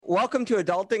Welcome to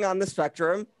Adulting on the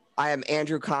Spectrum. I am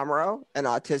Andrew Komarow, an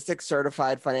autistic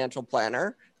certified financial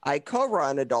planner. I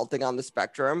co-run Adulting on the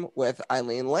Spectrum with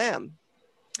Eileen Lamb.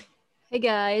 Hey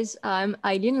guys, I'm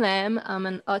Eileen Lamb. I'm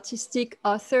an autistic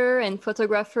author and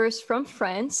photographer from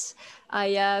France.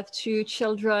 I have 2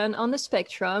 children on the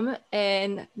spectrum,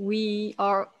 and we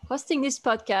are hosting this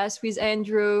podcast with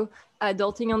Andrew,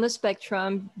 Adulting on the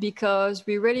Spectrum, because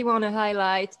we really want to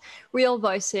highlight real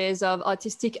voices of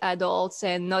autistic adults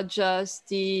and not just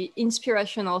the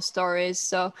inspirational stories.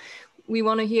 So we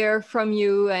want to hear from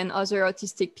you and other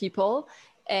autistic people.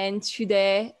 And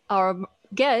today, our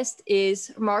guest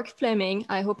is Mark Fleming.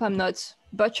 I hope I'm not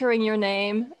butchering your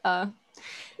name. And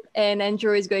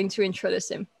Andrew is going to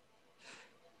introduce him.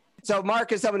 So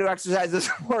Mark is someone who exercises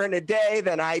more in a day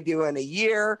than I do in a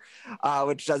year,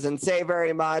 which doesn't say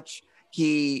very much.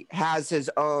 He has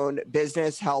his own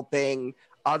business helping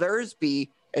others be,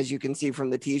 as you can see from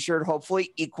the t-shirt,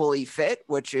 hopefully equally fit,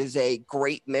 which is a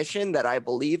great mission that I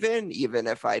believe in, even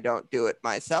if I don't do it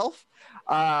myself.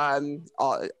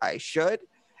 I should.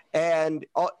 And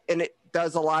it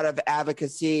does a lot of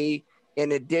advocacy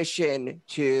in addition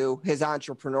to his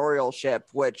entrepreneurship,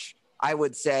 which I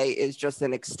would say is just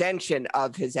an extension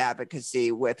of his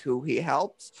advocacy with who he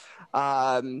helps.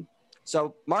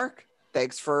 So Mark,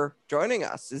 thanks for joining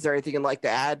us. Is there anything you'd like to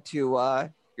add to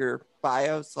your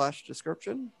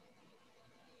bio/description?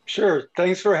 Sure.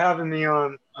 Thanks for having me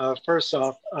on. First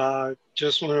off,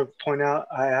 just want to point out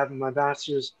I have my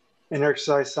master's in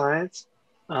exercise science.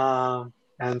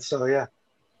 And so, yeah.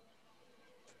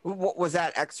 What was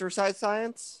that, exercise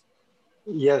science?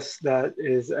 Yes, that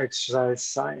is exercise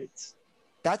science.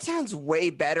 That sounds way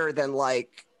better than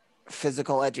like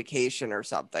physical education or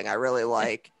something. I really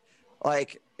like,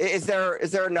 is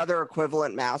there another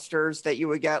equivalent master's that you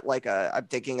would get? Like I'm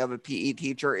thinking of a PE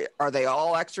teacher. Are they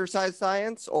all exercise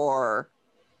science or?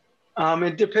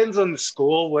 It depends on the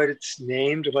school, what it's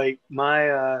named. Like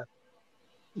mine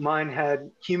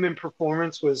had human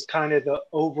performance was kind of the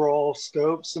overall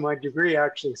scope. So my degree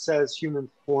actually says human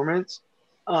performance.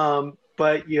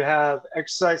 But you have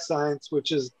exercise science,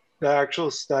 which is the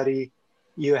actual study.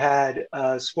 You had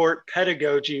sport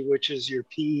pedagogy, which is your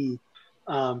PE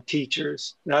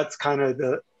teachers. That's kind of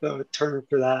the term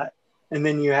for that. And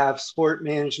then you have sport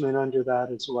management under that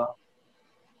as well.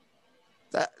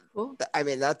 I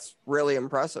mean, that's really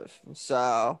impressive.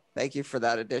 So thank you for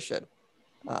that addition.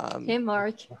 Hey,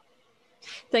 Mark.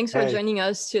 Thanks for joining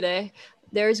us today.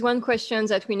 There is one question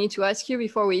that we need to ask you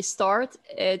before we start.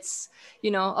 It's,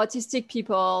 autistic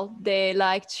people, they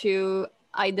like to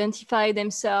identify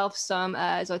themselves, some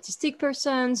as autistic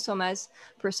persons, some as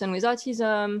person with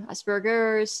autism,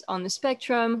 Asperger's, on the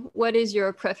spectrum. What is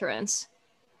your preference?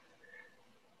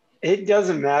 It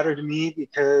doesn't matter to me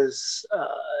because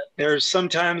there's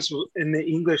sometimes in the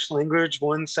English language,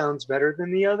 one sounds better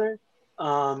than the other.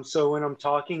 So when I'm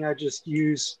talking, I just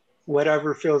use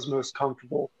whatever feels most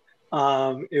comfortable.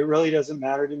 It really doesn't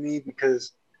matter to me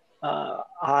because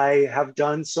I have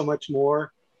done so much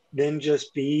more than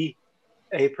just be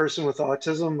a person with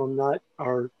autism. I'm not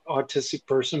our autistic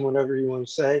person, whatever you want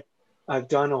to say. I've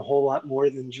done a whole lot more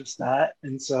than just that.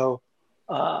 And so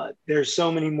there's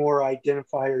so many more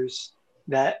identifiers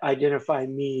that identify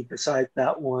me besides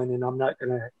that one. And I'm not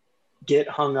going to get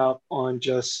hung up on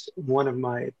just one of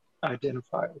my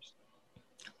identifiers.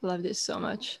 Love this so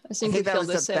much. I think we feel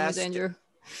the same as Andrew.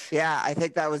 Yeah, I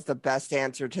think that was the best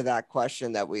answer to that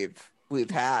question that we've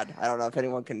had. I don't know if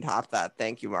anyone can top that.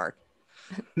 Thank you, Mark.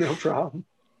 No problem.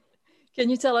 Can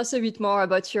you tell us a bit more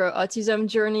about your autism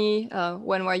journey?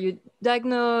 When were you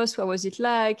diagnosed? What was it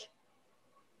like?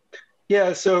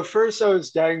 Yeah, so first I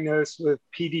was diagnosed with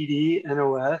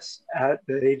PDD-NOS at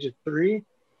the age of 3.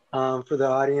 For the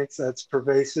audience, that's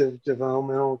pervasive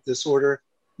developmental disorder,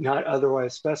 not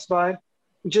otherwise specified.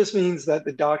 It just means that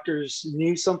the doctors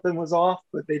knew something was off,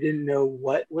 but they didn't know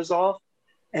what was off.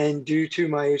 And due to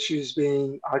my issues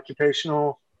being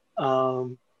occupational,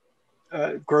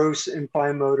 gross and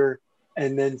fine motor,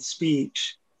 and then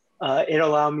speech, it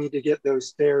allowed me to get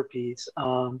those therapies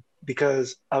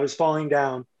because I was falling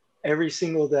down every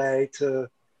single day to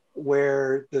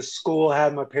where the school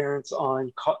had my parents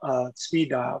on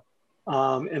speed dial.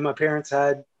 And my parents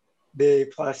had the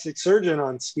plastic surgeon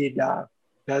on speed dial.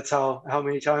 That's how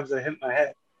many times I hit my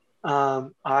head.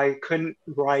 I couldn't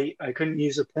write. I couldn't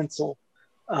use a pencil.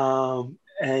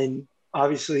 And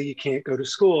obviously you can't go to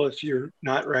school if you're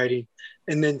not writing.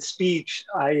 And then speech,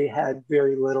 I had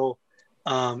very little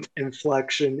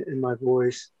inflection in my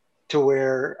voice to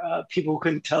where people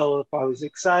couldn't tell if I was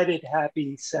excited,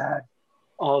 happy, sad,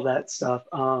 all that stuff.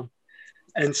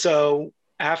 And so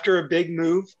after a big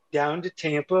move down to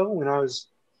Tampa when I was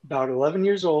about 11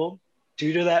 years old.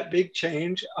 Due to that big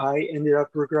change, I ended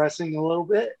up regressing a little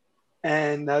bit.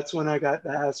 And that's when I got the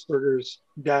Asperger's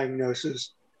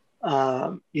diagnosis,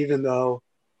 even though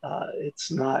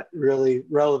it's not really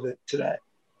relevant today.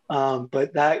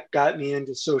 But that got me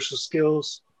into social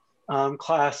skills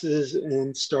classes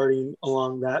and starting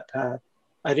along that path.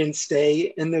 I didn't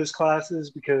stay in those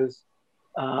classes because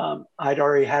I'd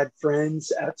already had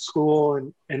friends at school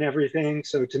and everything.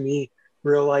 So to me,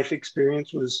 real life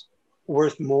experience was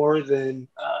worth more than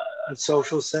a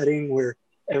social setting where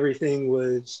everything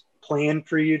was planned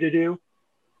for you to do.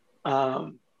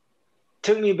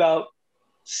 Took me about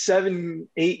 7,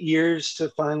 8 years to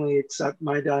finally accept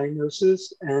my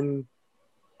diagnosis. And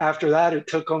after that, it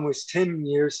took almost 10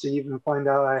 years to even find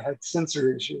out I had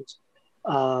sensory issues.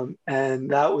 And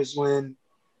that was when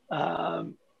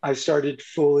I started to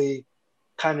fully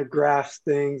kind of grasp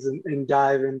things and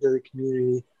dive into the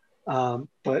community.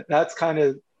 But that's kind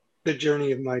of the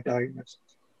journey of my diagnosis.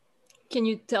 Can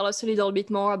you tell us a little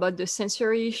bit more about the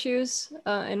sensory issues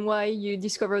and why you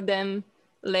discovered them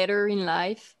later in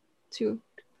life too?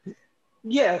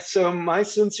 Yeah, so my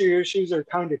sensory issues are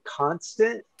kind of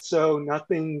constant. So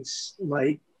nothing's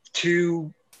like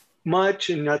too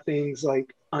much and nothing's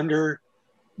like under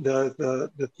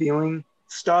the feeling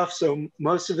stuff. So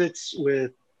most of it's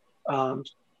with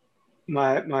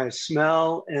my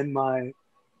smell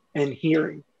and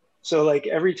hearing. So like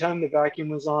every time the vacuum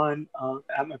was on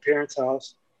at my parents'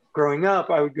 house growing up,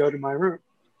 I would go to my room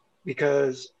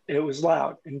because it was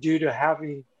loud. And due to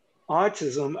having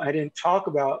autism, I didn't talk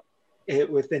about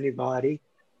it with anybody.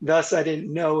 Thus, I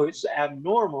didn't know it was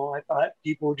abnormal. I thought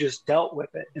people just dealt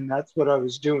with it, and that's what I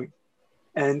was doing.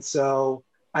 And so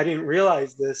I didn't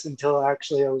realize this until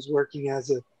actually I was working as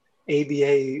a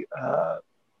ABA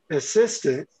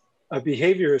assistant, a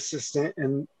behavior assistant,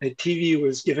 and the TV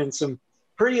was giving some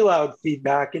pretty loud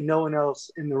feedback, and no one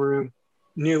else in the room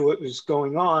knew what was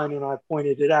going on. And I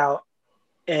pointed it out.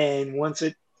 And once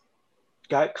it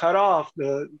got cut off,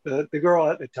 the girl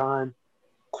at the time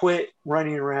quit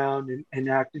running around and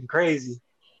acting crazy.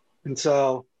 And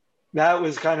so that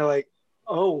was kind of like,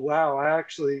 oh, wow,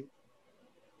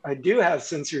 I do have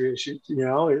sensory issues, you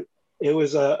know, it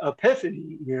was a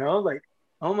epiphany, you know, like,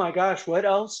 oh my gosh, what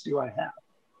else do I have?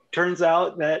 Turns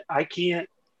out that I can't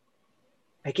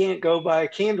go by a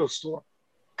candle store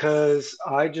because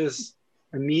I just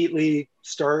immediately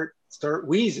start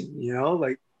wheezing, you know,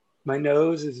 like my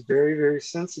nose is very, very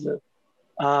sensitive.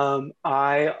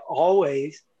 I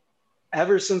always,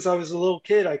 ever since I was a little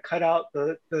kid, I cut out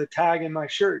the tag in my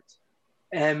shirts,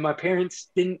 and my parents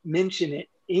didn't mention it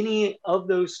any of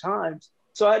those times.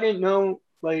 So I didn't know,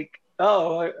 like,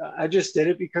 oh, I just did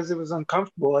it because it was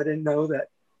uncomfortable. I didn't know that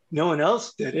no one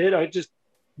else did it. I just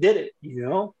did it, you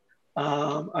know.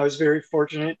 I was very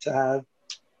fortunate to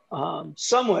have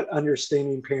somewhat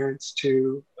understanding parents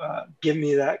to give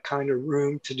me that kind of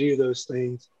room to do those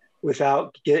things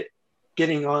without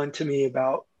getting on to me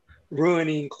about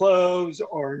ruining clothes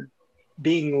or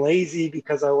being lazy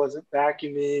because I wasn't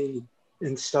vacuuming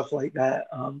and stuff like that.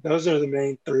 Those are the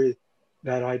main three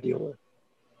that I deal with.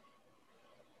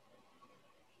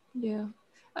 Yeah.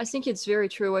 I think it's very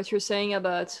true what you're saying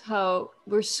about how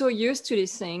we're so used to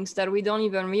these things that we don't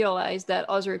even realize that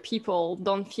other people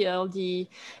don't feel the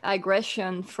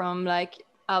aggression from like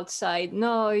outside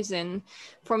noise. And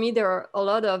for me, there are a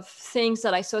lot of things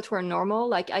that I thought were normal.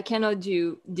 Like I cannot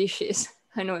do dishes.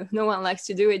 I know no one likes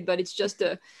to do it, but it's just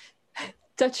a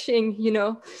touching, you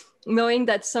know, knowing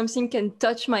that something can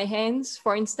touch my hands,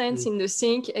 for instance, in the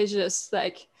sink is just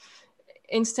like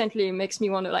instantly makes me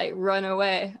want to like run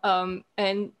away.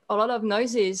 And a lot of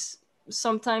noises,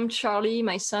 sometimes Charlie,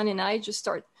 my son, and I just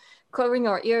start covering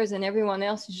our ears, and everyone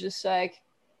else is just like,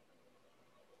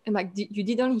 I'm like, you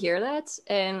didn't hear that?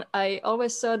 And I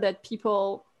always thought that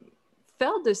people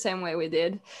felt the same way we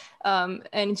did. And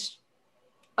it's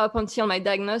up until my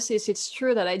diagnosis, it's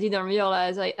true that I didn't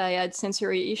realize I had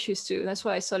sensory issues too. That's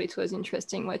why I thought it was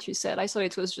interesting what you said. I thought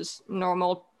it was just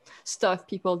normal stuff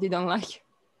people didn't like.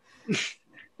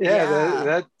 Yeah.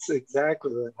 That's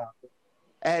exactly what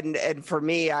happened. And for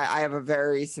me, I have a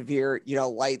very severe, you know,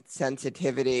 light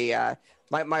sensitivity.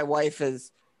 My wife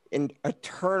is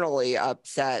eternally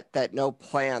upset that no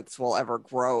plants will ever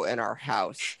grow in our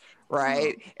house.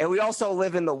 Right. And we also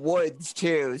live in the woods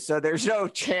too. So there's no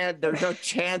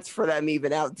chance for them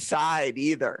even outside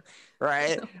either.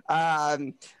 Right.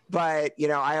 But, you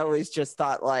know, I always just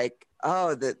thought like,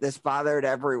 oh, this bothered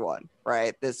everyone,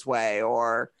 right, this way,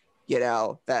 or, you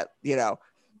know, that, you know,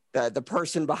 the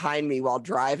person behind me while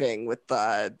driving with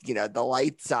the, you know, the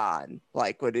lights on,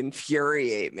 like, would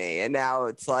infuriate me. And now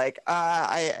it's like,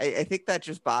 I think that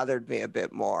just bothered me a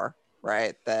bit more,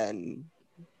 right, than,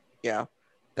 you know,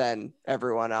 than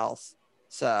everyone else.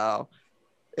 So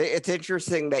it's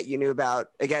interesting that you knew about,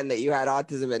 again, that you had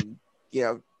autism and, you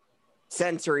know,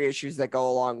 sensory issues that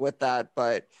go along with that.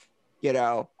 But, you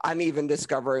know, I'm even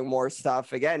discovering more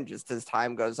stuff again, just as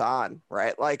time goes on,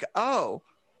 right? Like, oh,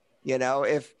 you know,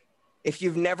 if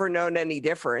you've never known any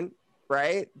different,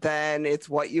 right, then it's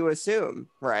what you assume,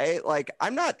 right? Like,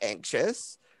 I'm not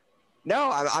anxious.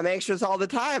 No, I'm anxious all the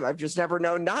time. I've just never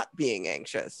known not being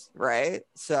anxious, right?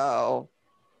 So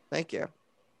thank you.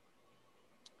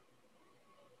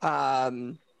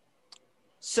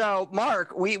 So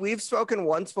Mark, we've spoken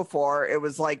once before. It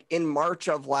was like in March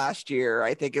of last year.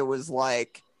 I think it was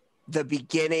like the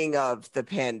beginning of the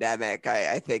pandemic.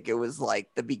 I think it was like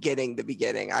the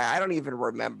beginning. I don't even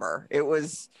remember. It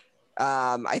was,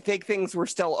 I think things were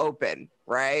still open,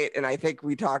 right? And I think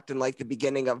we talked in like the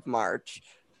beginning of March.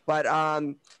 But,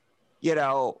 you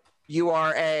know, you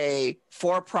are a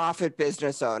for-profit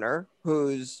business owner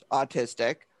who's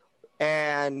autistic.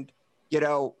 And, you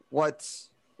know, what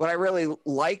I really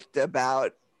liked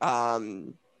about,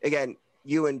 again,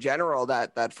 you in general,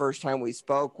 that first time we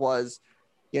spoke was,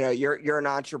 you know, you're an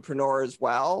entrepreneur as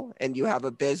well, and you have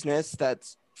a business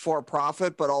that's for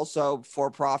profit, but also for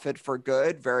profit for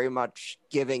good, very much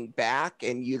giving back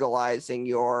and utilizing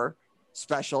your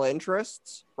special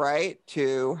interests, right,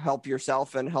 to help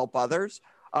yourself and help others.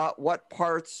 What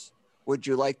parts would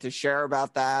you like to share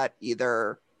about that?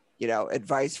 Either, you know,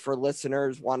 advice for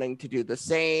listeners wanting to do the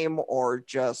same, or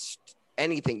just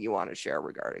anything you want to share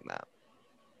regarding that.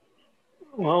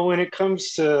 Well, when it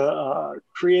comes to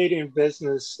creating a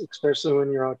business, especially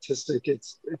when you're autistic,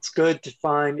 it's good to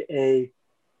find a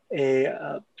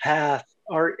path,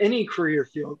 or any career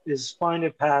field, is find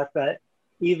a path that,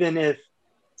 even if,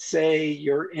 say,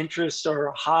 your interests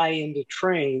are high into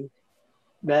train,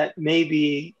 that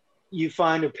maybe you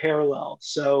find a parallel.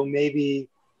 So maybe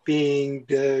being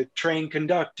the train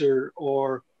conductor,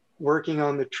 or working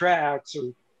on the tracks,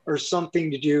 or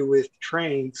something to do with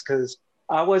trains, because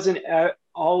I wasn't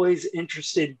always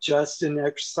interested just in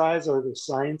exercise or the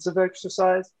science of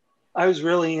exercise. I was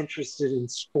really interested in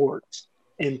sports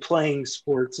and playing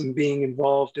sports and being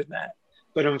involved in that.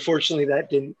 But unfortunately, that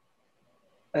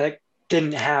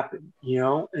didn't happen, you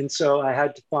know? And so I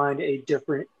had to find a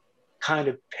different kind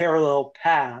of parallel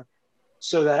path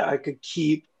so that I could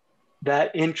keep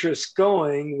that interest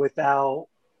going without,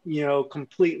 you know,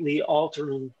 completely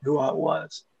altering who I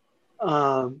was.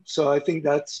 So I think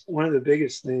that's one of the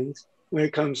biggest things when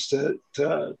it comes to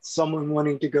someone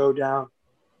wanting to go down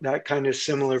that kind of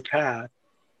similar path.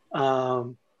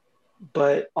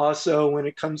 But also when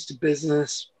it comes to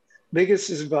business, biggest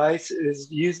advice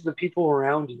is use the people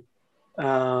around you,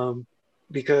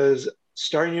 because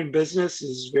starting a business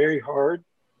is very hard.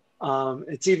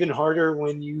 It's even harder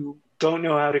when you don't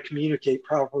know how to communicate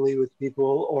properly with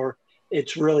people, or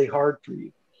it's really hard for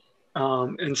you.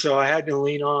 And so I had to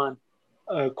lean on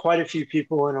quite a few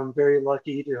people, and I'm very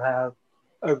lucky to have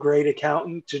a great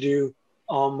accountant to do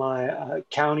all my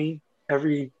accounting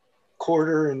every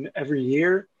quarter and every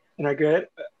year. And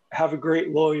have a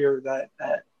great lawyer that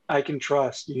I can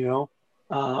trust, you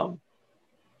know,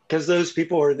 because those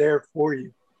people are there for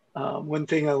you. One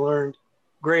thing I learned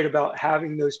great about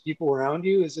having those people around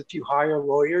you is, if you hire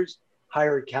lawyers,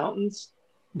 hire accountants,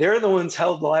 they're the ones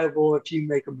held liable if you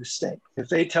make a mistake. If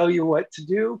they tell you what to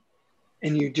do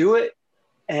and you do it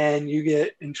and you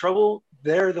get in trouble,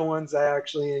 they're the ones that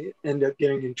actually end up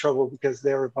getting in trouble because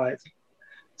they're advising.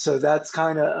 So that's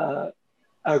kind of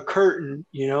a curtain,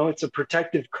 you know, it's a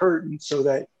protective curtain so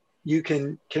that you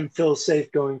can feel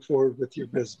safe going forward with your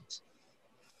business.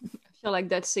 I feel like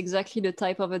that's exactly the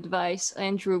type of advice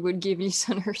Andrew would give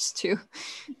listeners too.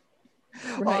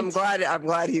 Right. Well, I'm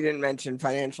glad he didn't mention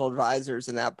financial advisors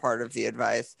in that part of the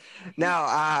advice.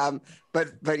 No,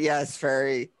 but yes,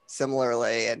 very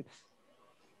similarly.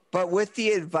 But with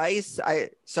the advice,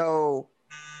 so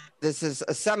this is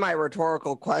a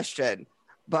semi-rhetorical question,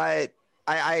 but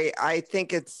I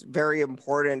think it's very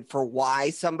important for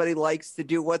why somebody likes to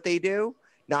do what they do,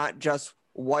 not just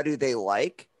what do they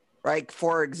like, right?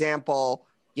 For example,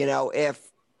 you know, if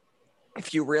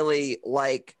you really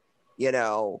like, you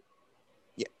know,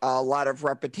 a lot of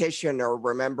repetition or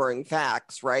remembering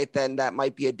facts, right, then that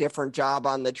might be a different job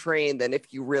on the train than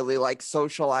if you really like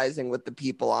socializing with the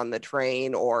people on the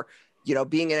train, or, you know,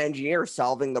 being an engineer,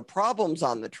 solving the problems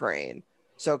on the train.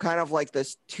 So kind of like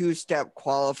this two-step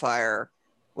qualifier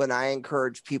when I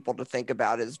encourage people to think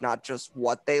about is not just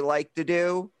what they like to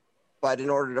do, but in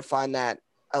order to find that,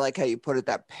 I like how you put it,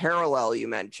 that parallel you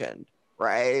mentioned,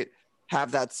 right?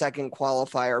 Have that second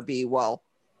qualifier be, well,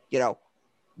 you know,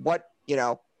 what, you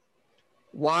know,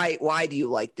 why do you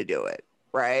like to do it,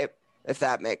 right? If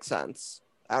that makes sense.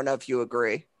 I don't know if you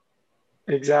agree.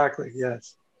 Exactly.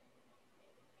 Yes.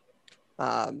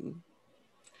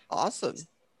 Awesome.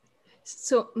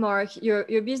 So, Mark,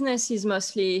 your business is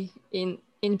mostly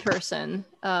in person,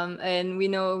 and we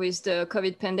know with the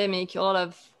COVID pandemic, a lot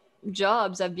of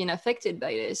jobs have been affected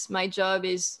by this. My job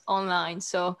is online,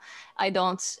 so I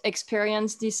don't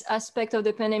experience this aspect of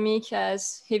the pandemic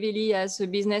as heavily as a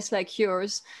business like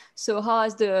yours. So, how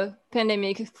has the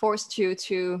pandemic forced you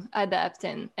to adapt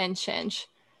and change?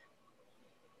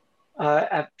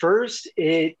 At first,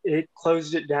 it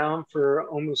closed it down for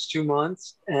almost 2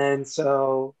 months, and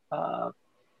so I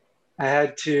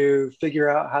had to figure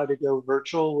out how to go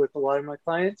virtual with a lot of my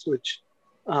clients. Which,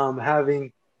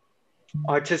 having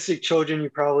autistic children, you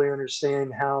probably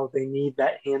understand how they need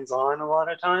that hands-on a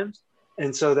lot of times,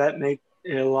 and so that made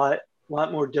it a lot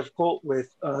more difficult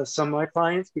with some of my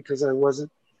clients because I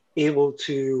wasn't able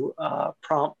to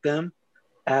prompt them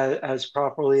as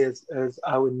properly as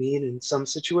I would need in some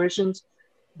situations.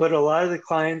 But a lot of the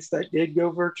clients that did go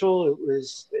virtual,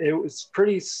 it was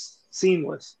pretty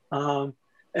seamless.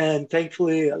 And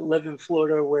thankfully, I live in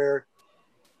Florida where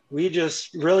we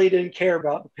just really didn't care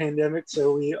about the pandemic,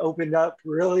 so we opened up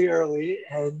really early,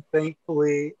 and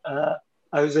thankfully,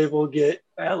 I was able to get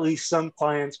at least some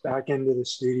clients back into the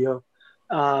studio.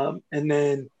 And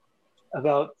then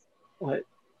about what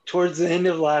towards the end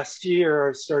of last year,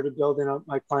 I started building up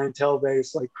my clientele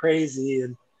base like crazy,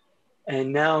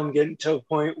 and now I'm getting to a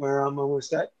point where I'm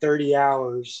almost at 30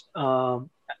 hours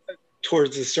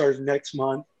towards the start of next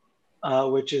month,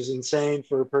 which is insane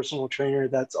for a personal trainer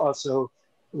that's also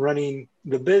running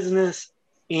the business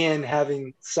and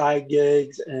having side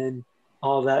gigs and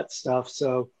all that stuff.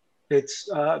 So it's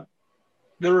the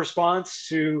response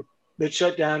to the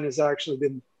shutdown has actually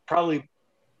been probably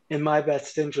in my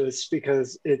best interest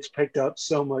because it's picked up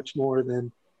so much more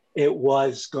than it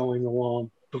was going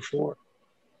along before.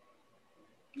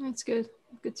 That's good.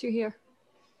 Good to hear.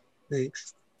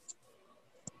 Thanks.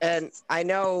 And I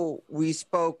know we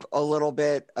spoke a little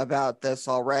bit about this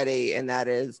already, and that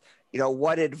is, you know,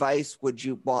 what advice would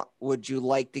you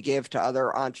like to give to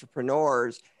other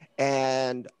entrepreneurs?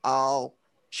 And I'll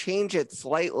change it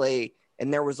slightly.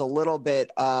 And there was a little bit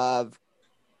of,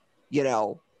 you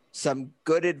know, some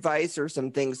good advice or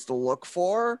some things to look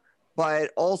for,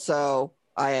 but also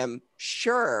I am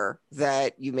sure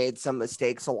that you made some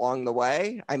mistakes along the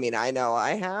way. I mean, I know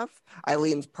I have.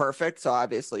 Eileen's perfect, so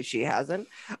obviously she hasn't.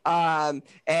 And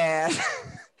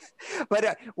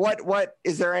but what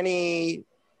is there any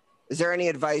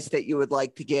advice that you would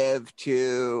like to give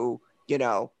to, you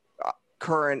know,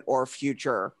 current or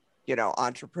future, you know,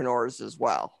 entrepreneurs as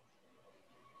well?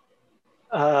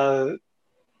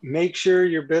 Make sure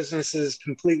your business is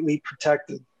completely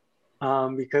protected,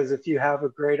 because if you have a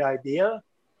great idea,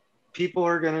 people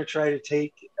are going to try to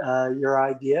take your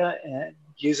idea and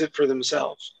use it for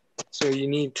themselves. So you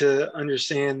need to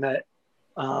understand that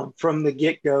from the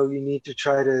get-go, you need to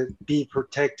try to be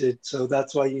protected. So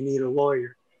that's why you need a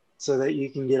lawyer, so that you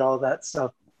can get all that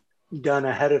stuff done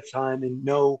ahead of time, and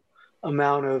no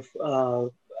amount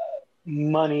of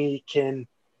money can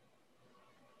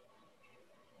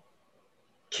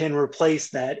replace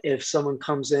that if someone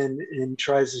comes in and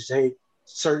tries to take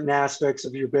certain aspects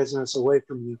of your business away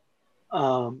from you.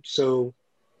 So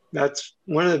that's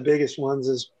one of the biggest ones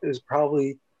is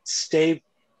probably stay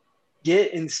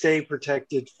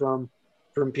protected from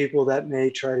people that may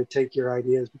try to take your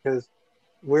ideas, because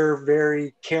we're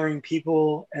very caring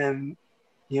people, and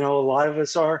you know, a lot of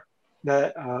us are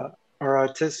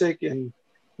autistic, and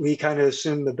we kind of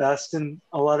assume the best in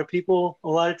a lot of people. A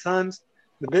lot of times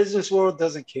the business world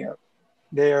doesn't care.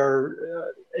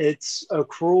 It's a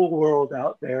cruel world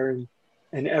out there,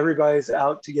 and everybody's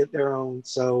out to get their own.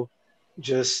 So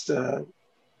just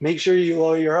make sure you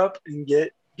lawyer up and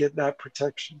get that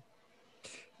protection.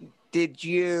 Did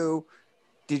you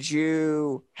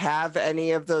have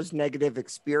any of those negative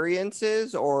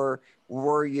experiences, or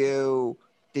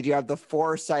did you have the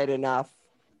foresight enough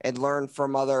and learn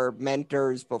from other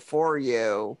mentors before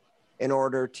you in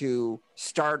order to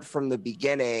start from the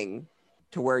beginning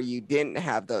to where you didn't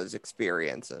have those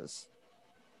experiences?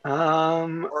 Or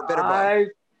a bit of both?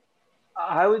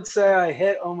 I would say I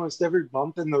hit almost every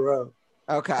bump in the road.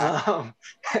 Okay.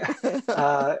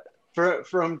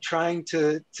 From trying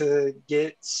to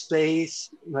get space,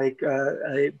 like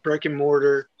a brick and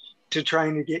mortar, to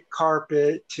trying to get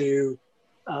carpet, to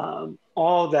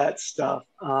all that stuff.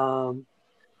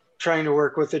 trying to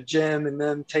work with a gym and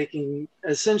them taking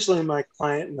essentially my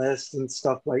client list and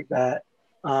stuff like that.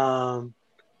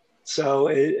 So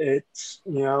it's,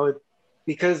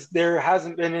 because there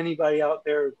hasn't been anybody out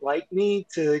there like me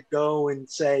to go and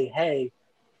say, hey,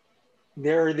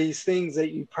 there are these things that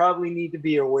you probably need to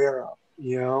be aware of,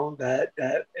 that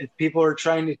if people are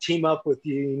trying to team up with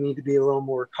you, you need to be a little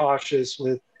more cautious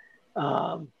with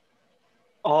um,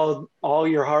 all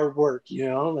your hard work,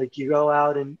 like you go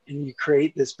out and you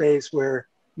create this space where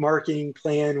marketing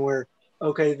plan where,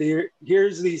 okay,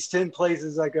 here's these 10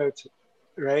 places I go to,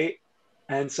 right?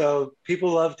 And so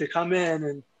people love to come in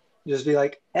and just be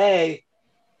like, hey,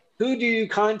 who do you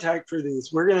contact for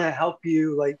these? We're going to help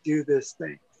you like do this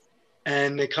thing.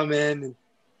 And they come in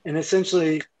and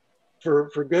essentially for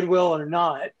goodwill or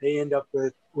not, they end up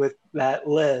with that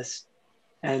list.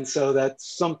 And so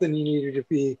that's something you needed to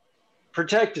be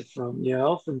protected from,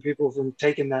 from people from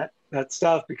taking that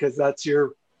stuff, because that's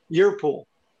your pool,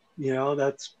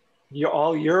 that's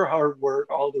all your hard work,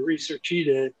 all the research you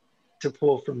did to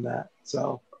pull from that.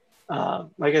 So,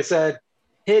 like I said,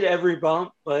 hit every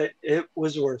bump, but it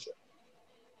was worth it.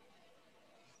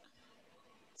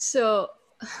 So,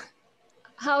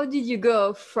 how did you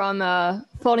go from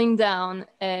falling down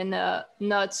and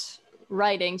not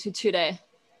writing to today?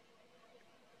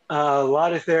 A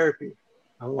lot of therapy,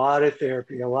 a lot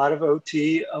of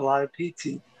OT, a lot of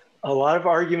PT, a lot of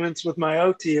arguments with my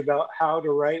OT about how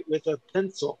to write with a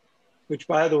pencil, which,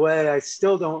 by the way, I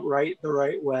still don't write the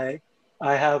right way.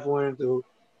 I have one of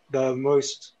the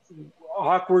most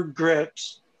awkward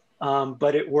grips,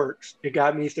 but it works. It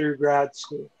got me through grad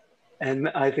school. And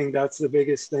I think that's the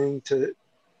biggest thing to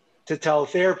tell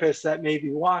therapists that may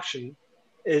be watching,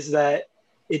 is that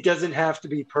it doesn't have to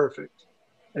be perfect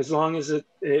as long as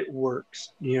it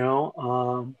works.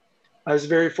 I was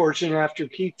very fortunate after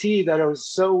PT that I was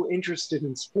so interested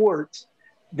in sports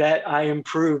that I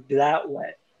improved that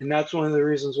way. And that's one of the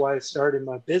reasons why I started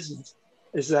my business,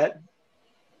 is that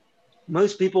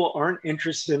most people aren't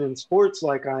interested in sports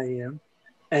like I am.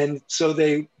 And so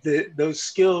those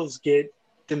skills get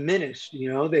diminished,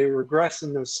 they regress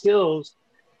in those skills,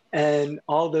 and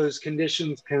all those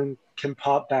conditions can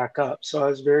pop back up. So I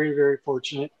was very, very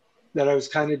fortunate that I was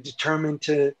kind of determined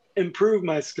to improve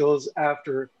my skills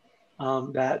after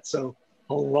that. So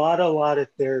a lot of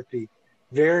therapy.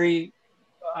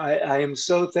 I am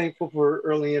so thankful for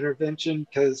early intervention,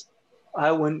 because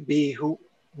I wouldn't be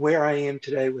where I am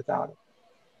today without it.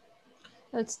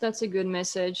 That's a good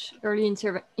message. Early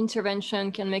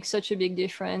intervention can make such a big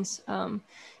difference.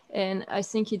 And I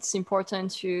think it's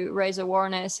important to raise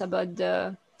awareness about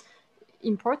the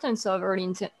importance of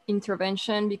early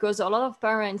intervention, because a lot of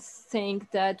parents think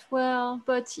that, well,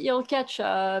 but you'll catch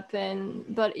up,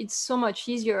 but it's so much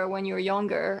easier when you're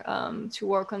younger to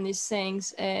work on these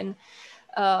things. And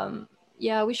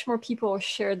I wish more people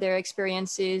share their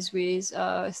experiences with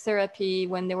therapy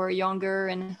when they were younger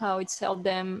and how it's helped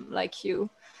them, like you.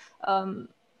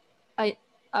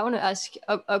 I want to ask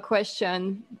a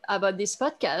question about this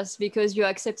podcast, because you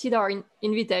accepted our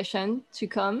invitation to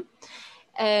come.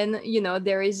 And,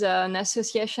 there is an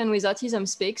association with Autism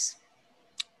Speaks.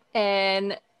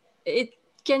 And it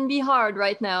can be hard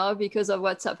right now because of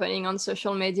what's happening on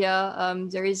social media.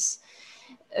 There is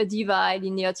a divide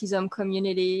in the autism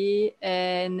community,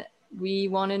 and we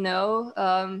want to know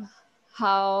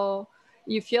how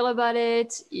you feel about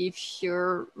it, if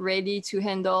you're ready to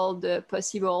handle the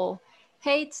possible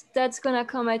hate that's gonna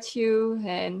come at you,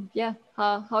 and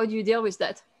how do you deal with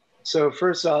that? So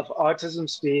first off, Autism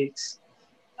Speaks,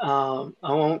 I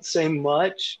won't say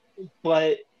much,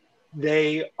 but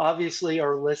they obviously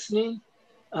are listening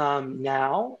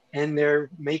now, and they're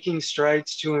making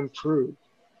strides to improve.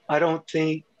 I don't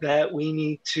think that we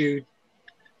need to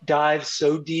dive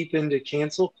so deep into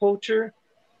cancel culture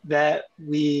that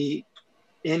we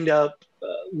end up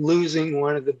losing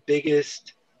one of the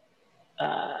biggest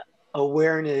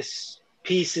awareness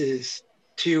pieces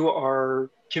to our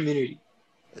community.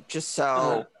 Just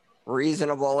so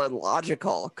reasonable and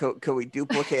logical. Could we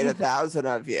duplicate 1,000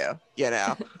 of you?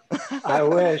 I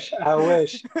wish.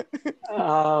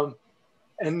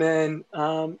 And then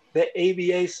the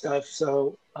ABA stuff.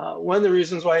 So one of the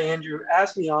reasons why Andrew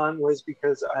asked me on was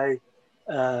because I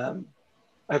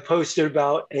posted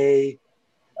about a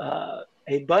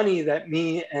bunny that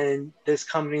me and this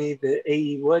company, the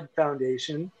A.E. Wood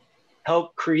Foundation,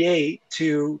 helped create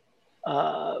to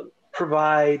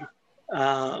provide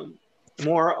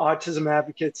more autism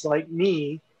advocates like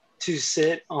me to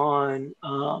sit on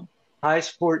high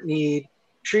support need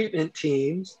treatment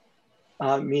teams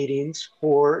meetings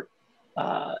for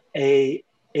a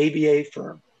ABA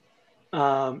firm.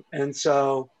 And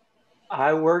so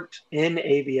I worked in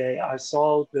ABA. I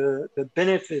saw the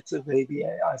benefits of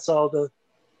ABA. I saw the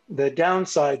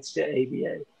downsides to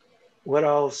ABA. What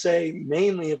I'll say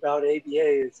mainly about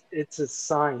ABA is it's a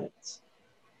science.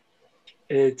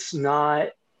 It's not,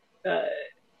 uh,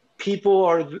 people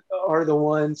are the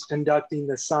ones conducting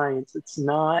the science. It's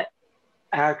not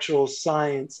actual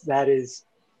science that is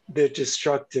the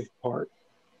destructive part.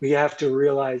 We have to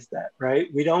realize that, right?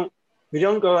 We don't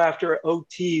go after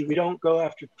OT, we don't go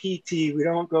after PT, we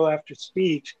don't go after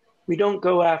speech, we don't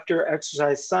go after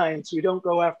exercise science, we don't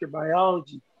go after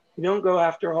biology, we don't go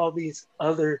after all these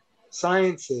other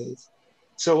sciences.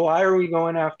 So why are we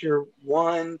going after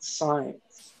one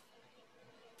science?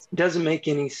 It doesn't make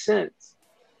any sense.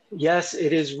 Yes,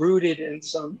 it is rooted in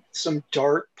some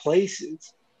dark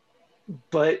places,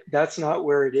 but that's not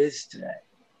where it is today.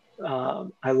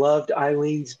 I loved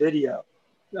Eileen's video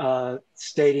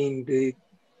stating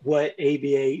what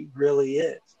ABA really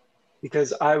is,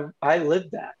 because I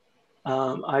lived that.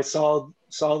 I saw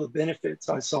the benefits.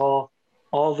 I saw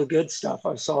all the good stuff.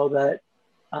 I saw that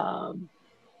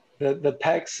the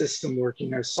PEC system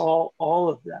working. I saw all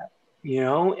of that,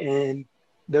 and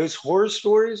those horror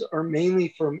stories are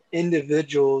mainly from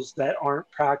individuals that aren't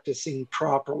practicing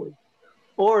properly,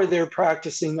 or they're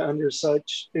practicing under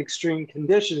such extreme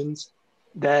conditions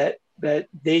that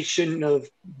they shouldn't have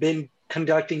been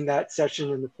conducting that session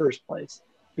in the first place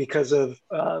because of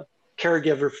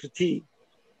caregiver fatigue,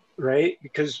 right?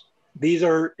 Because these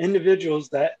are individuals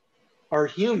that are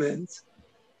humans,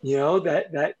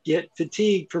 that get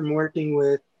fatigued from working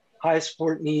with high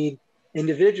support need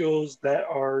individuals that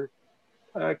are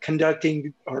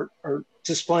conducting or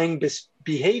displaying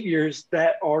behaviors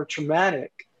that are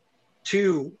traumatic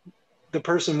to the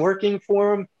person working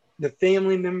for them, the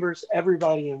family members,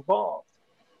 everybody involved.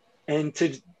 And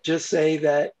to just say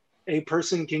that a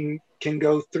person can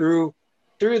go through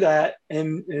that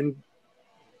and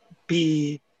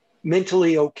be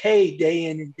mentally okay day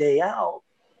in and day out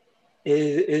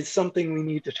is something we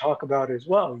need to talk about as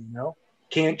well.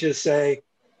 Can't just say,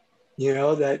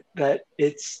 that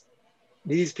it's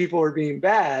these people are being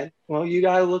bad. Well, you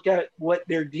got to look at what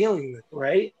they're dealing with,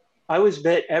 right? I was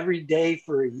bit every day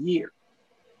for a year.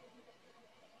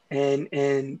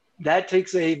 And that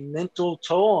takes a mental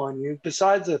toll on you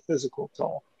besides a physical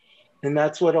toll. And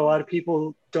that's what a lot of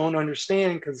people don't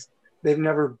understand because they've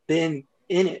never been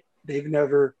in it. They've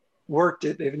never worked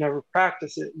it. They've never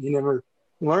practiced it. You never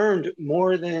learned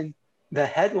more than the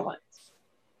headlines.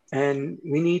 And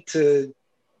we need to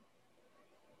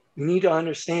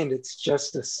understand it's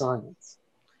just a science.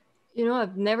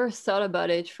 I've never thought about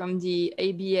it from the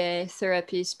ABA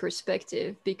therapist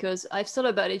perspective, because I've thought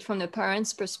about it from the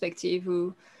parents' perspective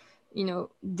who,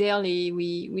 daily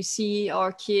we see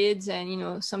our kids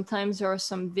and, sometimes there are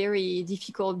some very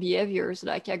difficult behaviors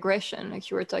like aggression, like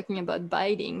you were talking about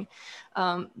biting.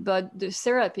 But the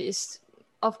therapists,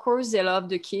 of course, they love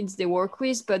the kids they work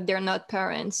with, but they're not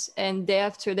parents. And day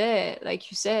after day,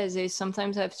 like you said, they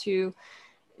sometimes have to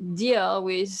deal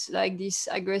with like these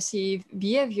aggressive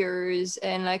behaviors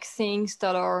and like things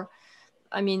that are,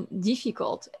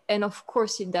 difficult. And of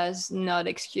course, it does not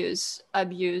excuse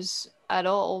abuse at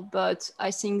all, but I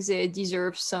think they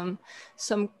deserve some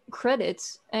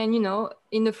credit. And,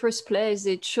 in the first place,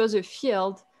 they chose a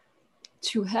field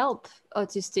to help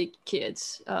autistic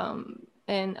kids.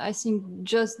 And I think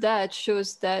just that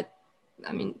shows that,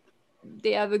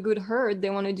 they have a good heart,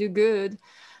 they want to do good.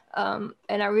 And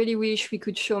I really wish we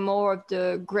could show more of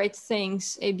the great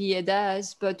things ABA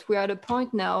does, but we're at a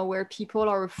point now where people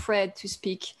are afraid to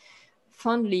speak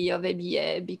fondly of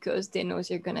ABA because they know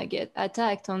they're going to get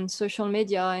attacked on social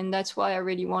media. And that's why I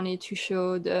really wanted to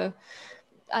show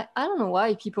I don't know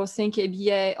why people think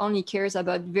ABA only cares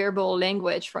about verbal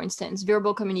language, for instance,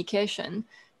 verbal communication,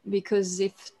 because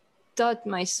they've taught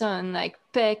my son like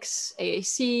PECS,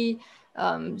 AAC,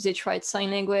 they tried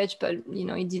sign language, but he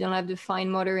didn't have the fine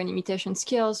motor and imitation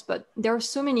skills. But there are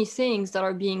so many things that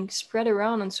are being spread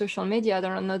around on social media that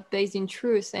are not based in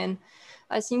truth. And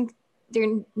I think there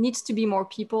needs to be more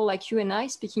people like you and I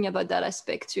speaking about that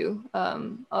aspect too,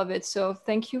 of it. So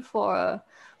thank you for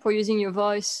using your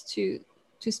voice to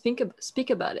speak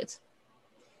about it.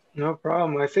 No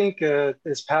problem. I think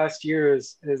this past year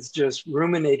has just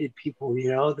ruminated people.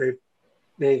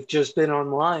 They've just been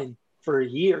online for a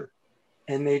year.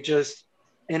 And they just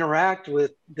interact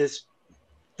with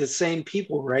the same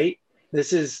people, right?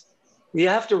 We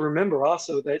have to remember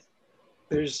also that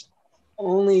there's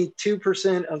only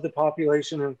 2% of the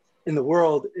population in the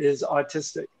world is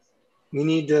autistic. We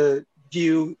need to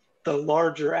view the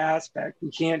larger aspect.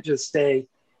 We can't just stay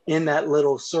in that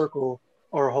little circle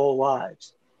our whole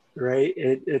lives. right?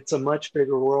 It's a much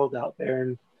bigger world out there.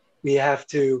 And we have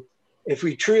to, if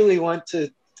we truly want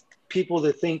people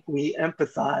to think we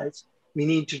empathize, we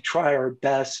need to try our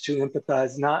best to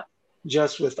empathize, not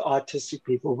just with autistic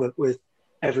people, but with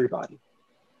everybody.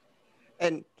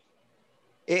 And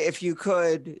if you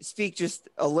could speak just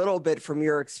a little bit from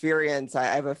your experience, I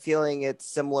have a feeling it's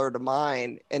similar to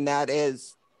mine. And that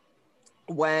is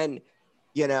when,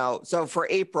 so for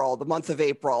April, the month of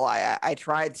April, I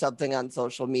tried something on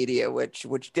social media, which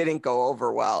didn't go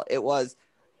over well. It was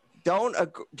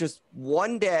just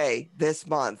one day this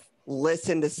month,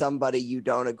 listen to somebody you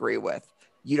don't agree with.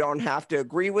 You don't have to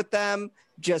agree with them.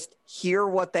 Just hear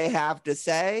what they have to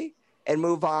say and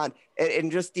move on.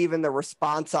 And just even the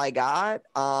response I got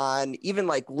on even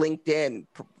like LinkedIn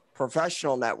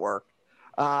professional network,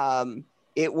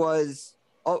 it was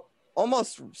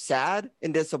almost sad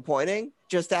and disappointing,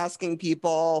 just asking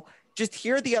people, just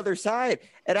hear the other side.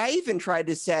 And I even tried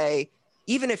to say,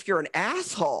 even if you're an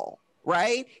asshole,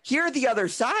 right? Hear the other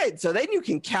side so then you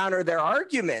can counter their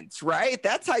arguments, right?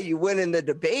 That's how you win in the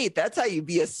debate. That's how you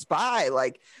be a spy.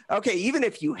 Like, okay, even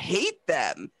if you hate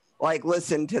them, like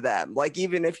listen to them, like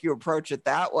even if you approach it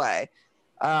that way.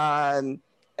 And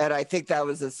I think that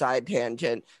was a side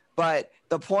tangent. But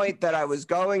the point that I was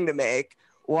going to make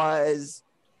was,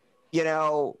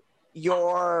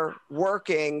 you're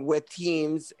working with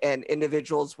teams and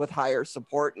individuals with higher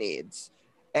support needs.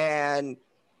 And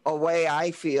a way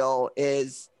I feel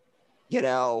is,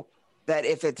 that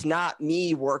if it's not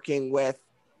me working with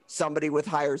somebody with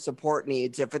higher support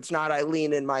needs, if it's not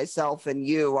Eileen and myself and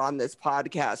you on this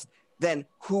podcast, then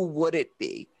who would it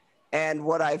be? And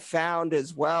what I've found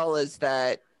as well is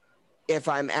that if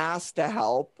I'm asked to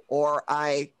help or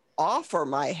I offer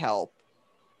my help,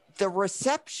 the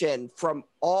reception from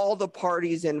all the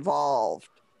parties involved,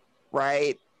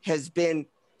 right, has been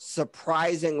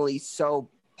surprisingly so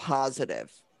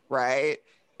positive, right?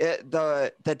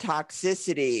 The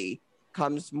toxicity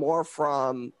comes more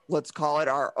from, let's call it,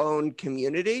 our own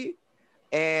community.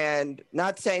 And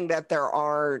not saying that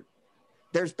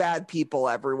there's bad people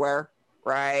everywhere,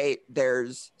 right?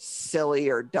 There's silly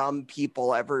or dumb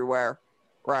people everywhere,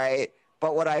 right?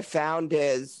 But what I found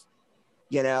is,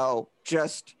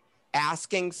 just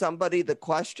asking somebody the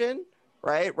question,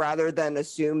 right? Rather than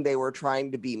assume they were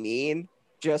trying to be mean,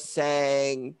 just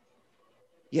saying,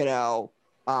 hey,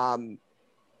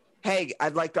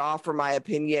 I'd like to offer my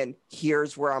opinion.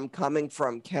 Here's where I'm coming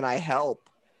from. Can I help?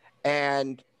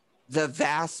 And the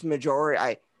vast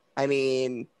majority, I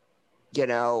mean,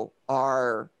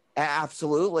 are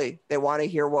absolutely, they want to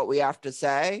hear what we have to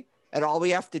say. And all we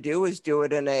have to do is do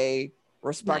it in a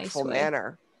respectful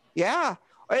manner. Yeah.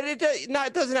 And it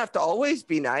doesn't have to always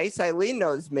be nice. Eileen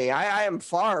knows me. I am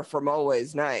far from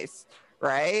always nice,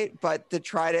 right? But to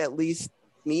try to at least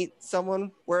meet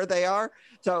someone where they are.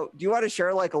 So do you want to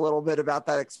share like a little bit about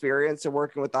that experience of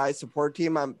working with the I support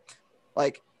team? I'm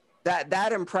like,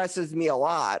 that impresses me a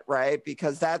lot, right?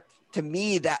 Because that, to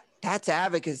me, that's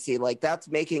advocacy. Like that's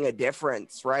making a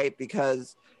difference, right?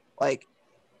 Because like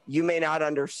you may not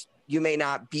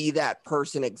be that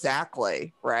person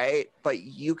exactly, right? But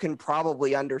you can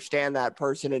probably understand that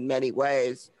person in many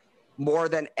ways more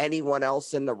than anyone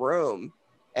else in the room.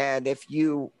 And if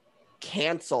you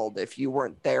canceled, if you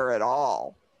weren't there at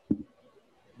all,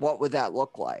 what would that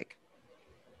look like?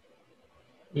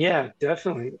 Yeah,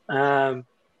 definitely.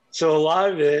 So a lot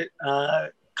of it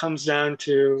comes down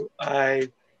to, I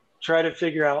try to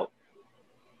figure out,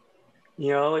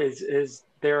 is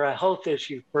there a health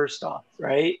issue first off,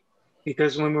 right?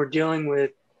 Because when we're dealing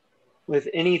with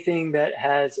anything that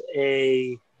has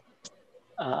a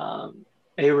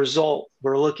result,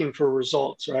 we're looking for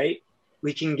results, right?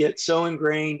 We can get so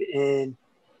ingrained in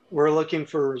we're looking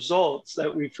for results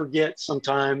that we forget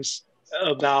sometimes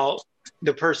about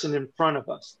the person in front of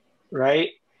us, right?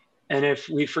 And if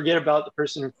we forget about the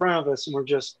person in front of us and we're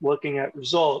just looking at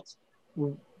results,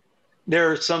 there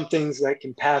are some things that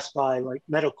can pass by, like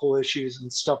medical issues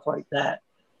and stuff like that.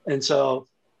 And so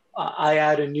I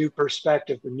add a new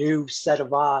perspective, a new set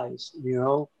of eyes,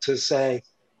 to say,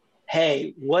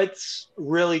 hey, what's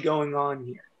really going on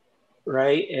here,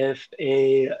 right? If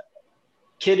a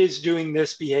kid is doing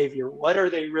this behavior, what are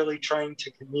they really trying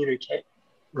to communicate,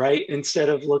 right? Instead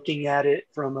of looking at it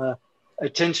from a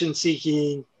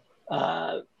attention-seeking,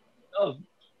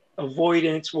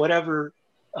 avoidance, whatever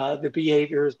the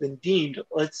behavior has been deemed,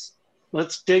 let's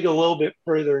dig a little bit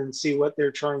further and see what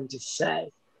they're trying to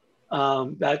say.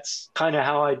 That's kind of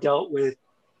how I dealt with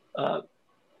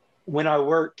when I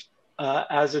worked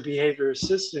as a behavior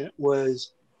assistant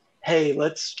was, hey,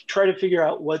 let's try to figure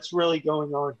out what's really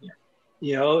going on here.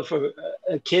 If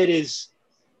a kid is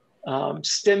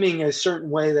stemming a certain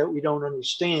way that we don't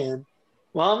understand.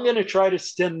 Well, I'm going to try to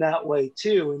stem that way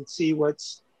too and see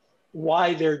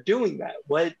why they're doing that.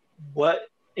 What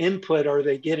input are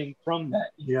they getting from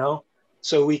that,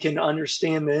 so we can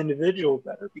understand the individual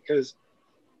better, because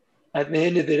at the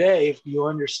end of the day, if you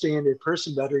understand a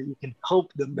person better, you can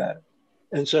help them better.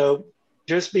 And so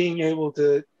just being able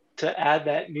to add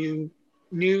that new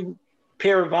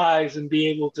pair of eyes and be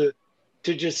able to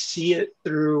just see it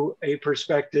through a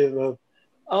perspective of,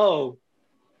 oh,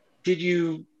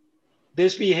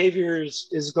 this behavior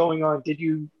is going on. Did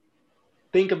you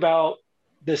think about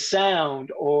the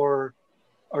sound, or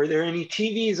are there any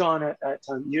TVs on at that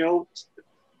time?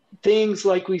 Things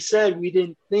like we said, we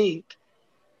didn't think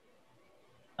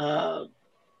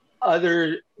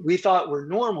we thought were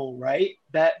normal, right?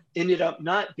 That ended up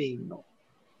not being normal.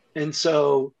 And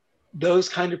so those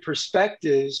kind of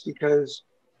perspectives, because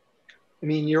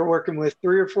you're working with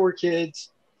 3 or 4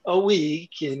 kids a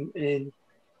week, and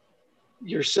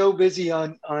you're so busy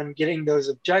on getting those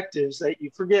objectives that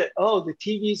you forget, oh, the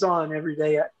TV's on every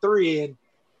day at 3, and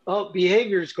oh,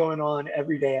 behavior's going on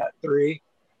every day at 3.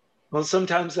 Well,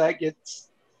 sometimes that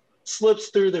slips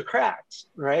through the cracks,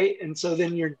 right? And so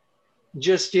then you're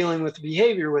just dealing with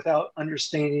behavior without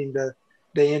understanding the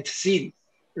antecedent,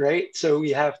 right? So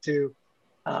we have to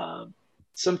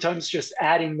sometimes just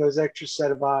adding those extra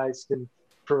set of eyes can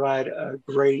provide a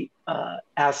great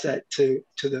asset to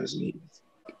those meetings.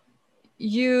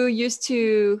 You used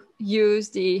to use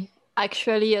the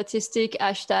actually autistic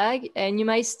hashtag, and you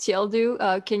might still do.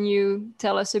 Can you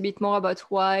tell us a bit more about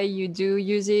why you do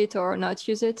use it or not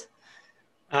use it?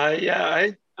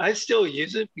 Yeah, I still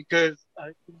use it because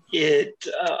it,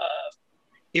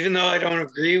 even though I don't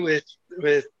agree with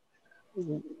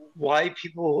why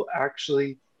people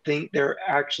actually think they're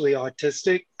actually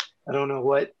autistic, I don't know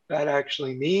what that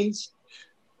actually means,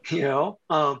 but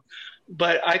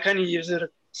I kind of use it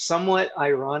somewhat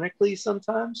ironically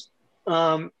sometimes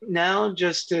now,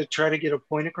 just to try to get a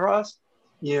point across,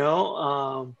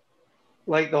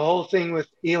 like the whole thing with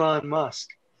Elon Musk,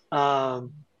 the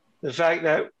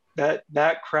fact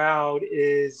that crowd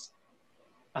is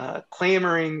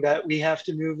clamoring that we have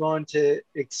to move on to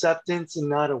acceptance and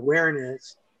not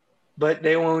awareness, but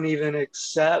they won't even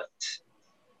accept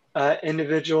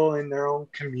individual in their own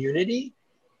community.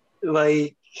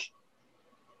 Like,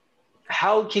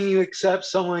 how can you accept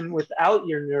someone without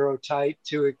your neurotype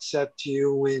to accept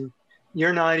you when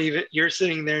you're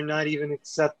sitting there not even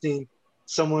accepting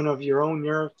someone of your own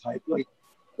neurotype? Like,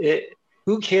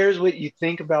 who cares what you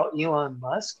think about Elon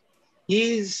Musk?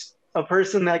 He's a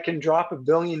person that can drop $1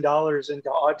 billion into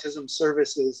autism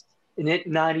services and it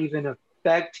not even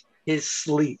affect his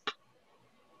sleep.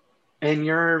 And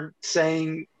you're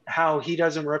saying how he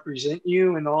doesn't represent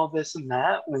you and all this and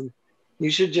that, when you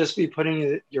should just be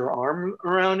putting your arm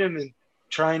around him and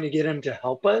trying to get him to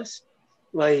help us.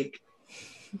 Like,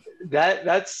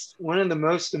 that's one of the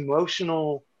most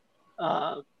emotional,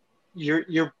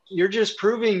 you're just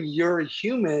proving you're a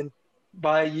human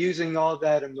by using all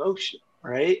that emotion,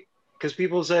 right? Because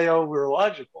people say, oh, we're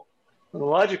logical. And the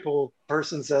logical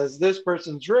person says, this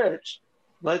person's rich.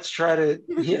 Let's try to,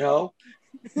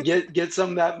 get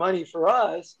some of that money for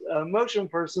us. Emotional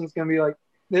person's going to be like,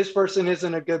 this person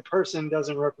isn't a good person,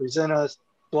 doesn't represent us,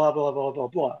 blah, blah, blah, blah,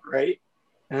 blah, right?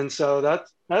 And so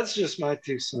that's just my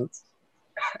 2 cents.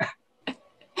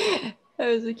 I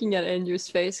was looking at Andrew's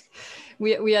face.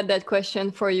 We had that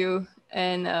question for you,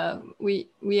 and we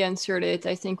answered it.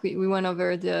 I think we went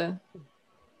over the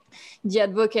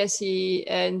advocacy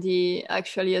and the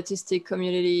actually autistic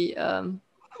community. Well,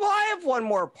 I have one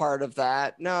more part of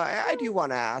that. No, I do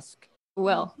want to ask.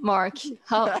 Well, Mark,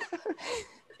 how...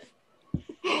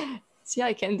 See,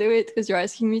 I can do it because you're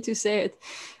asking me to say it.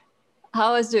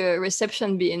 How has the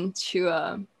reception been to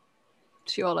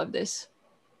all of this?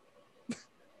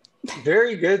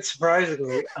 Very good,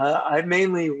 surprisingly. I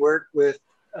mainly work with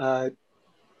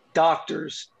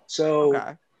doctors,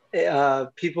 so okay.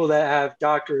 People that have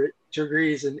doctorate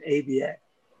degrees in ABA,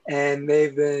 and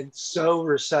they've been so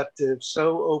receptive,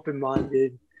 so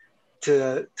open-minded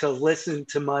to listen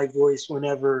to my voice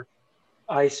whenever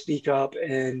I speak up.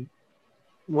 And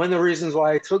one of the reasons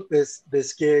why I took this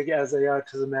gig as an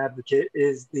autism advocate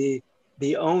is the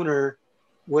owner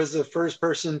was the first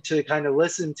person to kind of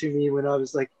listen to me when I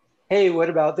was like, hey, what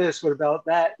about this? What about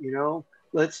that?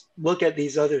 Let's look at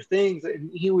these other things. And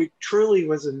he truly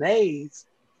was amazed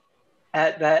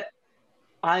at that.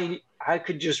 I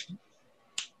could just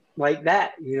like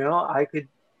that, I could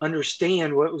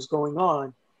understand what was going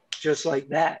on just like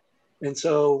that. And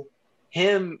so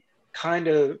him kind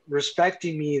of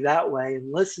respecting me that way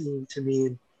and listening to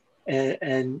me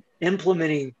and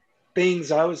implementing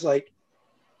things I was like,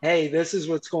 hey, this is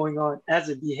what's going on as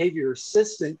a behavior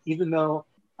assistant, even though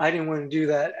I didn't want to do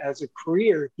that as a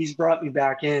career. He's brought me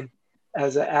back in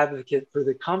as an advocate for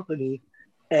the company.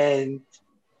 And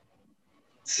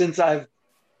since I've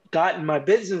gotten my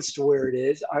business to where it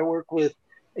is, I work with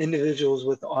individuals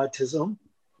with autism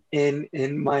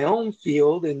in my own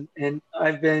field, and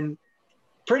I've been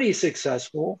pretty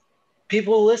successful.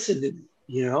 People listen to me.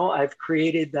 You know, I've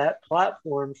created that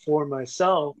platform for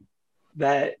myself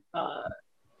that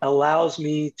allows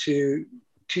me to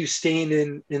stand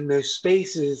in those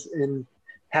spaces and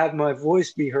have my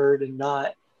voice be heard and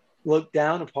not looked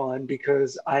down upon,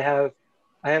 because I have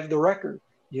the record.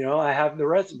 You know, I have the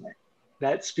resume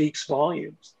that speaks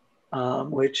volumes,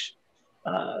 which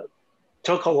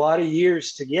took a lot of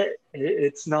years to get.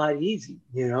 It's not easy,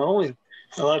 you know, and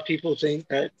a lot of people think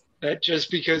that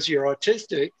just because you're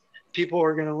autistic, people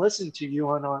are going to listen to you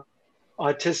on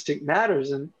autistic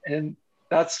matters, and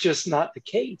that's just not the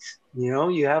case. You know,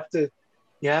 you have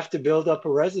to build up a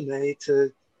resume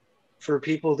for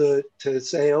people to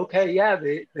say, okay, yeah,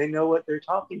 they know what they're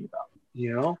talking about.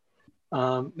 You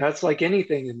know, that's like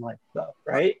anything in life, though,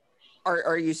 right?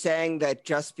 Are you saying that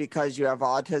just because you have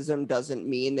autism doesn't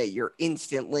mean that you're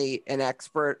instantly an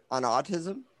expert on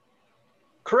autism?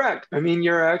 Correct. I mean,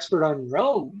 you're an expert on your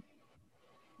own,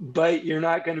 but you're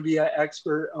not going to be an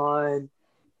expert on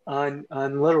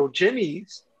little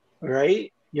Jimmy's,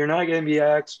 right? You're not going to be an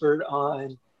expert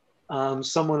on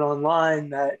someone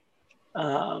online that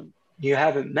you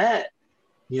haven't met.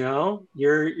 You know,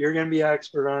 you're going to be an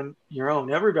expert on your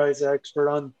own. Everybody's an expert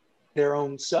on their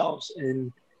own selves,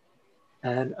 and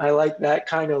I like that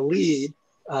kind of lead,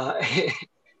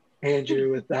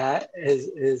 Andrew. With that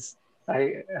is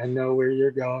I know where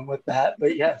you're going with that,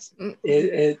 but yes,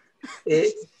 it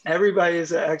everybody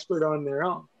is an expert on their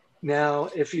own. Now,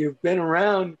 if you've been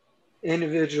around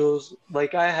individuals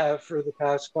like I have for the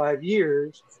past 5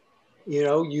 years, you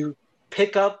know, you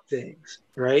pick up things,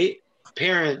 right?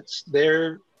 Parents,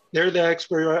 they're the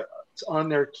experts on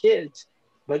their kids,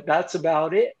 but that's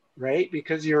about it, right?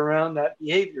 Because you're around that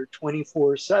behavior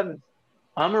 24/7.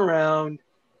 I'm around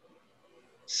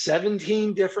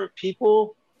 17 different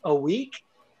people a week,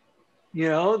 you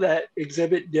know, that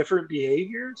exhibit different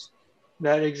behaviors,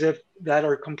 that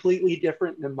are completely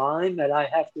different than mine, that I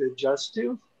have to adjust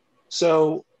to.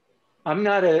 So I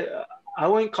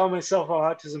wouldn't call myself an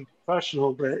autism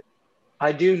professional, but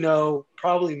I do know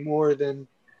probably more than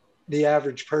the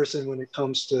average person when it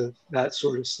comes to that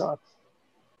sort of stuff.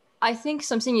 I think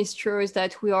something is true is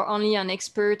that we are only an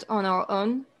expert on our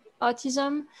own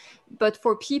autism, but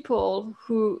for people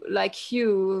who, like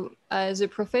you as a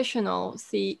professional,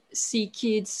 see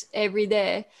kids every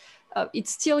day, it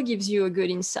still gives you a good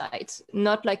insight,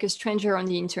 not like a stranger on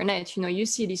the internet. You know, you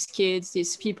see these kids,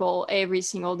 these people every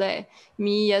single day.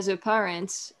 Me as a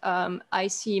parent, I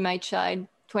see my child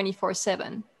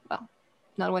 24/7. Well,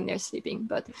 not when they're sleeping,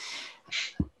 but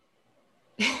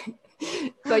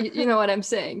but you know what I'm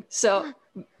saying. So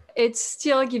it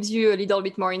still gives you a little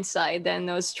bit more insight than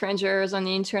those strangers on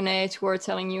the internet who are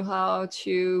telling you how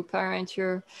to parent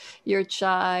your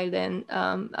child. And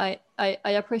I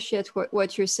appreciate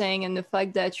what you're saying, and the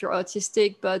fact that you're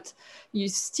autistic, but you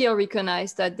still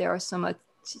recognize that there are some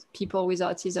people with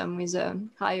autism with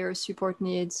higher support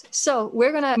needs. So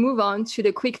we're gonna move on to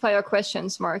the quick fire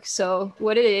questions, Mark. So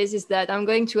what it is that I'm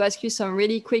going to ask you some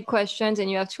really quick questions,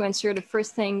 and you have to answer the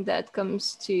first thing that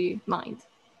comes to mind.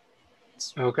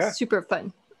 Okay. Super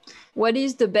fun. What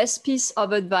is the best piece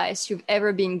of advice you've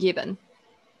ever been given?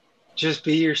 Just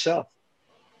be yourself.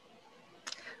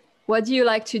 What do you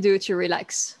like to do to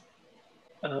relax?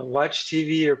 Watch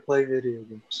TV or play video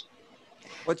games.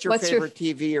 What's your favorite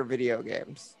TV or video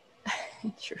games?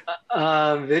 Sure.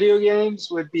 Video games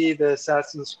would be the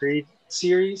Assassin's Creed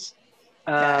series.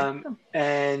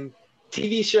 And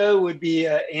TV show would be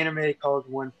an anime called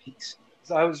One Piece.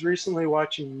 So I was recently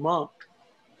watching Monk.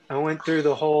 I went through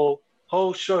the whole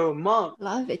show Monk.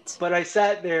 Love it. But I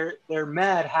sat there, they're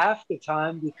mad half the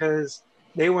time because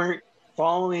they weren't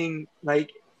following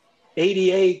like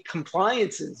ADA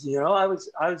compliances. You know, I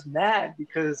was mad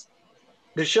because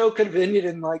the show could have ended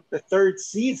in like the 3rd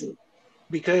season,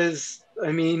 because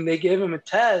I mean, they gave him a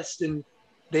test and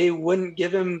they wouldn't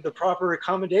give him the proper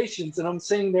accommodations. And I'm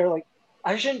sitting there like,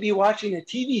 I shouldn't be watching a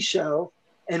TV show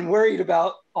and worried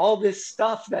about all this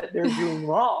stuff that they're doing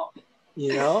wrong,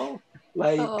 you know?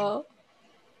 Like,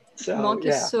 so Monk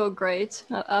is so great.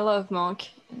 I love Monk.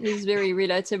 He's very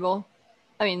relatable.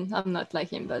 I mean, I'm not like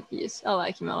him, but yes, I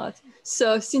like him a lot.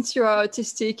 So since you are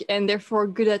autistic and therefore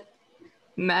good at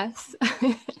math,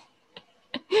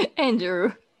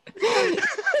 Andrew.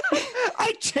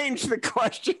 I changed the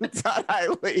questions on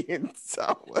Eileen.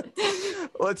 So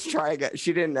let's try again.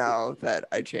 She didn't know that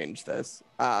I changed this.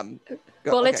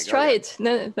 Let's try it.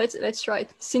 No, let's try it.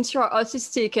 Since you're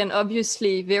autistic and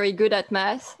obviously very good at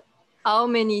math, how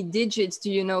many digits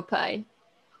do you know pi?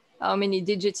 How many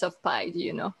digits of pi do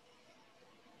you know?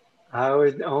 I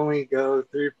would only go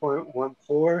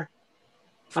 3.14.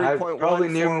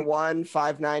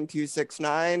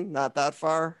 3.14159,269. Not that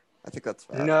far. I think that's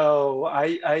far. No,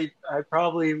 I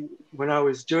probably, when I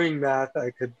was doing math, I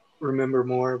could remember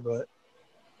more, but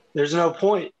there's no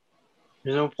point.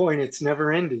 There's no point. It's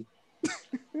never ending.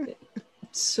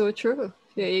 So true.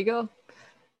 There you go.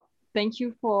 Thank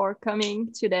you for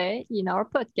coming today in our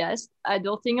podcast,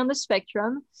 Adulting on the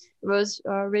Spectrum. It was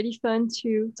really fun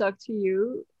to talk to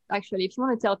you. Actually, if you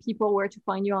want to tell people where to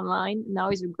find you online, now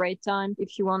is a great time.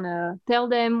 If you want to tell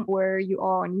them where you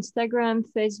are on Instagram,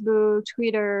 Facebook,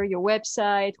 Twitter, your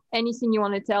website, anything you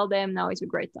want to tell them, now is a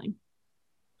great time.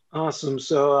 Awesome.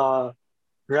 So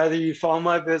rather you follow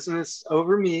my business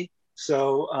over me.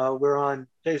 So we're on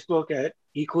Facebook at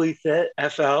Equally Fit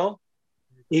FL,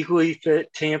 Equally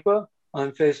Fit Tampa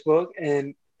on Facebook,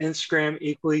 and Instagram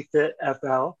Equally Fit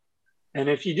FL. And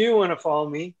if you do want to follow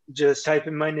me, just type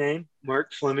in my name,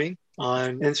 Mark Fleming,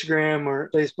 on Instagram or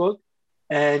Facebook.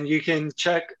 And you can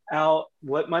check out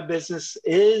what my business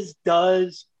is,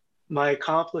 does, my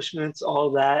accomplishments,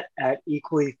 all that at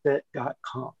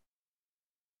equallyfit.com.